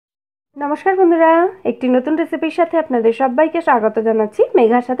नमस्कार बंधुरा एक नतून रेसिपिर साथे आपनादेर सबाइके स्वागत जानाच्छि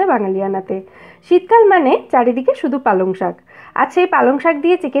मेघार साथे बांगालियानाते। शीतकाल माने चारिदिके शुधु पालंग शाक। आज सेई पालंग शाक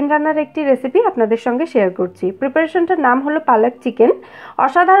दिये चिकेन रान्नार एकटी रेसिपि आपनादेर संगे शेयर करछि। प्रिपारेशनटार नाम हलो पालक चिकेन।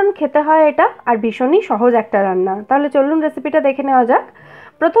 असाधारण खेते हय एटा आर भीषणই सहज एकटा रान्ना। ताहले चलुन रेसिपिटा देखे नेওয়া যাক।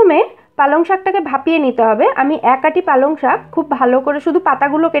 प्रथमे पालंग शाकटाके भापिয়ে নিতে হবে। আমি এক আটি পালং শাক খুব ভালো করে শুধু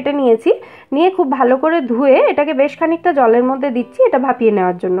পাতাগুলো কেটে নিয়েছি, নিয়ে খুব ভালো করে ধুয়ে এটাকে বেশ খানিকটা জলের মধ্যে দিচ্ছি এটা ভাপিয়ে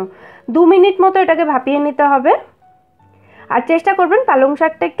নেওয়ার জন্য। 2 মিনিট মতো এটাকে ভাপিয়ে নিতে হবে। আর চেষ্টা করবেন পালং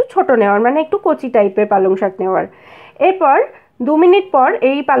শাকটা একটু ছোট নেওয়ার, মানে একটু কচি টাইপের পালং শাক নেওয়ার। এরপর 2 মিনিট পর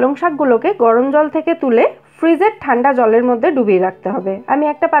এই পালং শাকগুলোকে গরম জল থেকে তুলে ফ্রিজের ঠান্ডা জলের মধ্যে ডুবিয়ে রাখতে হবে। আমি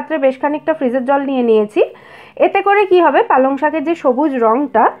একটা পাত্রে বেশ খানিকটা ফ্রিজের জল নিয়ে নিয়েছি। এতে করে কি হবে, পালং শাকের যে সবুজ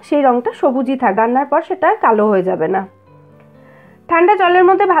রঙটা সেই রঙটা সবুজই থাকবে, রান্নার পর সেটা কালো হয়ে যাবে না। ঠান্ডা জলের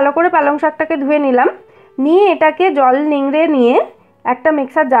মধ্যে ভালো করে পালং শাকটাকে ধুয়ে নিলাম, নিয়ে এটাকে জল নিংড়ে নিয়ে একটা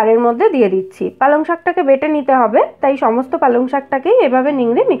মিক্সার জারের মধ্যে দিয়ে দিচ্ছি। পালং শাকটাকে বেটে নিতে হবে, তাই সমস্ত পালং শাকটাকেই এভাবে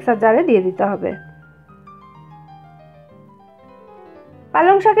নিংড়ে মিক্সার জারে দিয়ে দিতে হবে।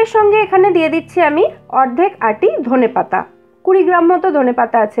 পালং শাকের সঙ্গে এখানে দিয়ে দিচ্ছি আমি অর্ধেক আটি ধনেপাতা, 20 গ্রাম মতো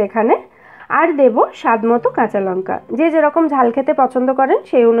ধনেপাতা আছে এখানে। আর দেব স্বাদ মতো কাঁচা লঙ্কা, যে যেরকম ঝাল খেতে পছন্দ করেন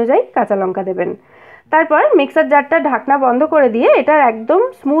সেই অনুযায়ী কাঁচা লঙ্কা দেবেন। তারপর মিক্সার জারটা ঢাকনা বন্ধ করে দিয়ে এটার একদম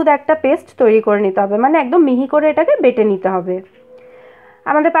স্মুথ একটা পেস্ট তৈরি করে নিতে হবে, মানে একদম মিহি করে এটাকে বেটে নিতে হবে।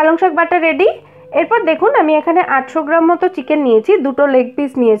 আমাদের পালং শাক বাটা রেডি। এরপর দেখুন আমি এখানে 800 গ্রাম মতো চিকেন নিয়েছি, দুটো লেগ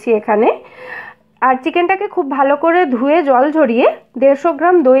পিস নিয়েছি এখানে। আর চিকেনটাকে খুব ভালো করে ধুয়ে জল ঝরিয়ে 150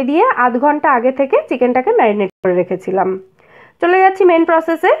 গ্রাম দই দিয়ে আধ ঘন্টা আগে থেকে চিকেনটাকে ম্যারিনেট করে রেখেছিলাম। চলে যাচ্ছি মেন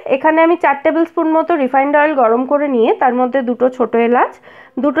প্রসেসে। এখানে আমি 4 টেবিল স্পুন মতো রিফাইন্ড অয়েল গরম করে নিয়ে তার মধ্যে দুটো ছোটো এলাচ,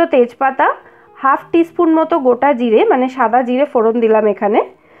 দুটো তেজপাতা, হাফ টিস্পুন মতো গোটা জিরে মানে সাদা জিরে ফোড়ন দিলাম এখানে।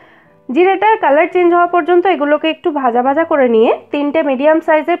 জিরেটার কালার চেঞ্জ হওয়া পর্যন্ত এগুলোকে একটু ভাজা ভাজা করে নিয়ে 3টে মিডিয়াম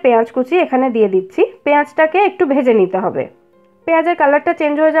সাইজের পেঁয়াজ কুচি এখানে দিয়ে দিচ্ছি। পেঁয়াজটাকে একটু ভেজে নিতে হবে, পেঁয়াজের কালারটা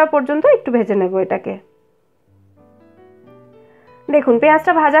চেঞ্জ হয়ে যাওয়া পর্যন্ত একটু ভেজে নেব এটাকে। দেখুন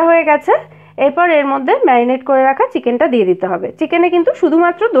পেঁয়াজটা ভাজা হয়ে গেছে। এরপর এর মধ্যে ম্যারিনেট করে রাখা চিকেনটা দিয়ে দিতে হবে। চিকেনে কিন্তু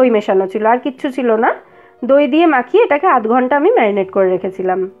শুধুমাত্র দই মেশানো ছিল, আর কিচ্ছু ছিল না। দই দিয়ে মাখিয়ে এটাকে আধ ঘন্টা আমি ম্যারিনেট করে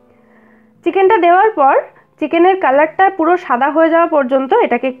রেখেছিলাম। চিকেনটা দেওয়ার পর চিকেনের কালারটা পুরো সাদা হয়ে যাওয়া পর্যন্ত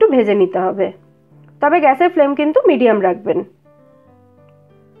এটাকে একটু ভেজে নিতে হবে, তবে গ্যাসের ফ্লেম কিন্তু মিডিয়াম রাখবেন।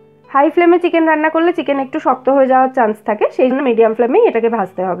 হাই ফ্লেমে চিকেন রান্না করলে চিকেন একটু শক্ত হয়ে যাওয়ার চান্স থাকে, সেই জন্য মিডিয়াম ফ্লেমেই এটাকে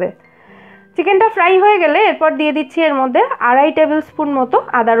ভাজতে হবে। চিকেনটা ফ্রাই হয়ে গেলে এরপর দিয়ে দিচ্ছি এর মধ্যে 2.5 টেবিল স্পুন মতো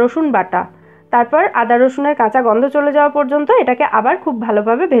আদা রসুন বাটা। তারপর আদা রসুনের কাঁচা গন্ধ চলে যাওয়া পর্যন্ত এটাকে আবার খুব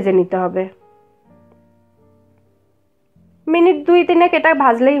ভালোভাবে ভেজে নিতে হবে। মিনিট 2-3 এটা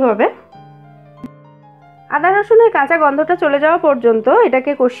ভাজলেই হবে। আদা রসুনের কাঁচা গন্ধটা চলে যাওয়া পর্যন্ত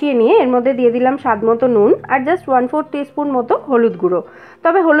এটাকে কষিয়ে নিয়ে এর মধ্যে দিয়ে দিলাম স্বাদ মতো নুন আর জাস্ট 1/4 টিস্পুন মতো হলুদ গুঁড়ো।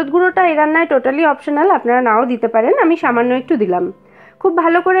 তবে হলুদ গুঁড়োটা এই রান্নায় টোটালি অপশনাল, আপনারা নাও দিতে পারেন, আমি সামান্য একটু দিলাম। খুব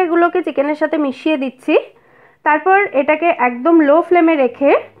ভালো করে এগুলোকে চিকেনের সাথে মিশিয়ে দিচ্ছি। তারপর এটাকে একদম লো ফ্লেমে রেখে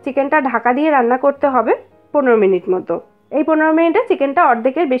চিকেনটা ঢাকা দিয়ে রান্না করতে হবে 15 মিনিট মতো। এই 15 মিনিটে চিকেনটা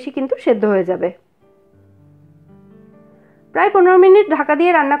অর্ধেকের বেশি কিন্তু সেদ্ধ হয়ে যাবে। প্রায় 15 মিনিট ঢাকা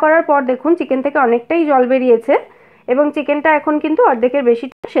দিয়ে রান্না করার পর দেখুন চিকেন থেকে অনেকটাই জল বেরিয়েছে এবং চিকেনটা এখন কিন্তু অর্ধেকের বেশি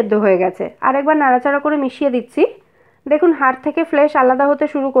সেদ্ধ হয়ে গেছে। আরেকবার নাড়াচাড়া করে মিশিয়ে দিচ্ছি। দেখুন হাড় থেকে ফ্লেশ আলাদা হতে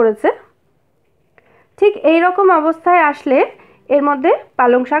শুরু করেছে। ঠিক এই রকম অবস্থায় আসলে এর মধ্যে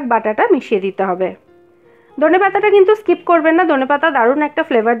পালং শাক বাটাটা মিশিয়ে দিতে হবে। ধনেপাতাটা কিন্তু স্কিপ করবেন না, ধনেপাতা দারুণ একটা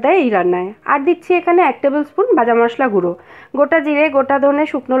ফ্লেভার দেয় এই রান্নায়। আর দিচ্ছি এখানে 1 টেবিল স্পুন ভাজা মশলা গুঁড়ো, গোটা জিরে, গোটা ধনে,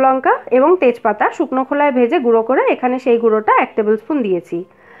 শুকনো লঙ্কা এবং তেজপাতা শুকনো খোলায় ভেজে গুঁড়ো করে এখানে সেই গুঁড়োটা 1 টেবিল স্পুন দিয়েছি।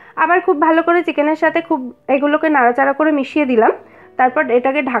 আবার খুব ভালো করে চিকেনের সাথে খুব এগুলোকে নাড়াচাড়া করে মিশিয়ে দিলাম। তারপর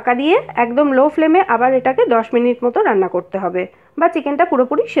এটাকে ঢাকা দিয়ে একদম লো ফ্লেমে আবার এটাকে 10 মিনিট মতো রান্না করতে হবে, বা চিকেনটা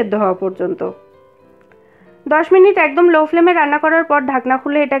পুরোপুরি সেদ্ধ হওয়া পর্যন্ত। 10 মিনিট একদম লো ফ্লেমে রান্না করার পর ঢাকনা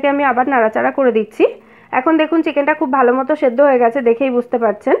খুলে এটাকে আমি আবার নাড়াচাড়া করে দিচ্ছি। এখন দেখুন চিকেনটা খুব ভালো মতো সেদ্ধ হয়ে গেছে, দেখেই বুঝতে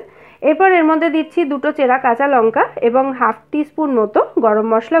পারছেন। এরপর এর মধ্যে দিচ্ছি দুটো চেরা কাঁচা লঙ্কা এবং হাফ টিস্পুন মতো গরম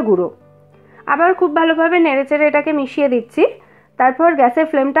মশলা গুঁড়ো। আবার খুব ভালোভাবে নেড়েচেড়ে এটাকে মিশিয়ে দিচ্ছি। তারপর গ্যাসের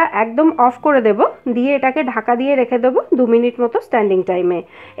ফ্লেমটা একদম অফ করে দেব, দিয়ে এটাকে ঢাকা দিয়ে রেখে দেবো 2 মিনিট মতো স্ট্যান্ডিং টাইমে।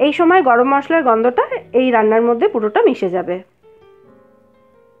 এই সময় গরম মশলার গন্ধটা এই রান্নার মধ্যে পুরোটা মিশে যাবে।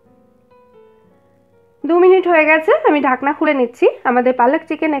 2 মিনিট হয়ে গেছে, আমি ঢাকনা খুলে নিচ্ছি। আমাদের পালক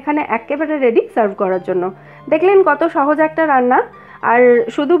চিকেন এখানে একেবারে রেডি সার্ভ করার জন্য। দেখলেন কত সহজ একটা রান্না, আর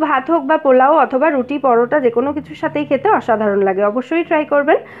শুধু ভাত হোক বা পোলাও অথবা রুটি পরোটা যে কোনো কিছুর সাথেই খেতে অসাধারণ লাগে। অবশ্যই ট্রাই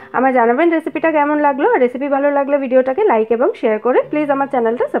করবেন, আমায় জানাবেন রেসিপিটা কেমন লাগলো। আর রেসিপি ভালো লাগলে ভিডিওটাকে লাইক এবং শেয়ার করে প্লিজ আমার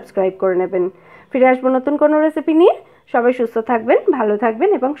চ্যানেলটা সাবস্ক্রাইব করে নেবেন। ফিরে আসবো নতুন কোনো রেসিপি নিয়ে। সবাই সুস্থ থাকবেন, ভালো থাকবেন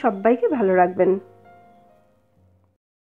এবং সবাইকে ভালো রাখবেন।